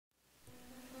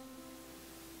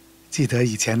记得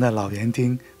以前的老园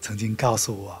丁曾经告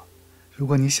诉我，如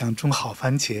果你想种好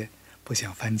番茄，不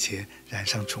想番茄染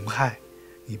上虫害，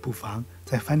你不妨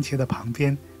在番茄的旁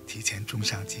边提前种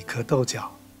上几颗豆角。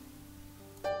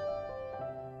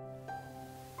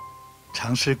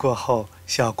尝试过后，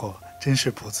效果真是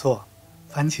不错，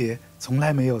番茄从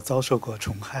来没有遭受过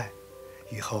虫害。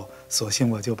以后索性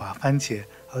我就把番茄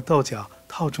和豆角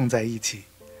套种在一起，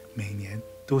每年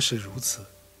都是如此。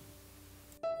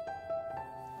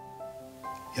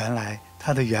原来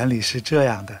它的原理是这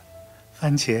样的，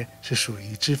番茄是属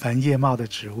于枝繁叶茂的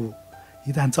植物，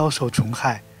一旦遭受虫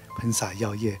害，喷洒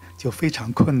药液就非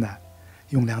常困难，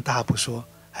用量大不说，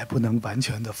还不能完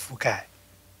全的覆盖。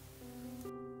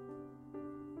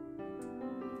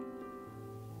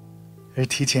而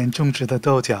提前种植的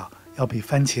豆角要比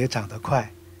番茄长得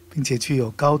快，并且具有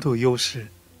高度优势，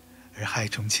而害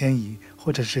虫迁移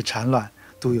或者是产卵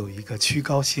都有一个趋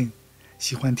高性，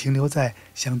喜欢停留在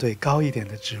相对高一点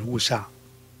的植物上。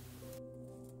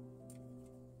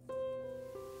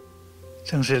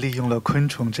正是利用了昆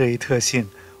虫这一特性，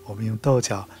我们用豆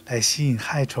角来吸引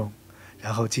害虫，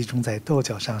然后集中在豆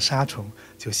角上杀虫，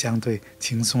就相对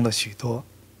轻松了许多。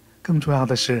更重要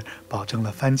的是，保证了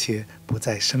番茄不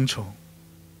再生虫。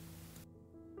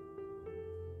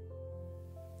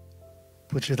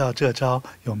不知道这招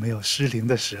有没有失灵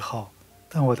的时候，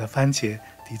但我的番茄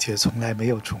的确从来没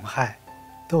有虫害，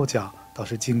豆角倒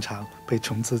是经常被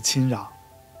虫子侵扰。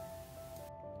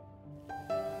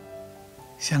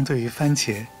相对于番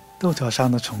茄，豆角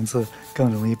上的虫子更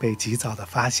容易被及早的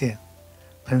发现，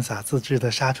喷洒自制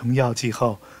的杀虫药剂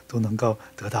后，都能够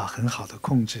得到很好的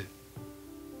控制。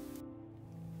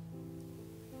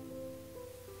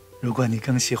如果你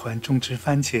更喜欢种植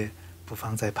番茄，不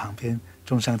妨在旁边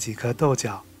种上几颗豆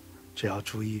角，只要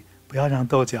注意不要让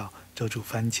豆角遮住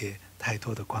番茄太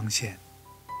多的光线。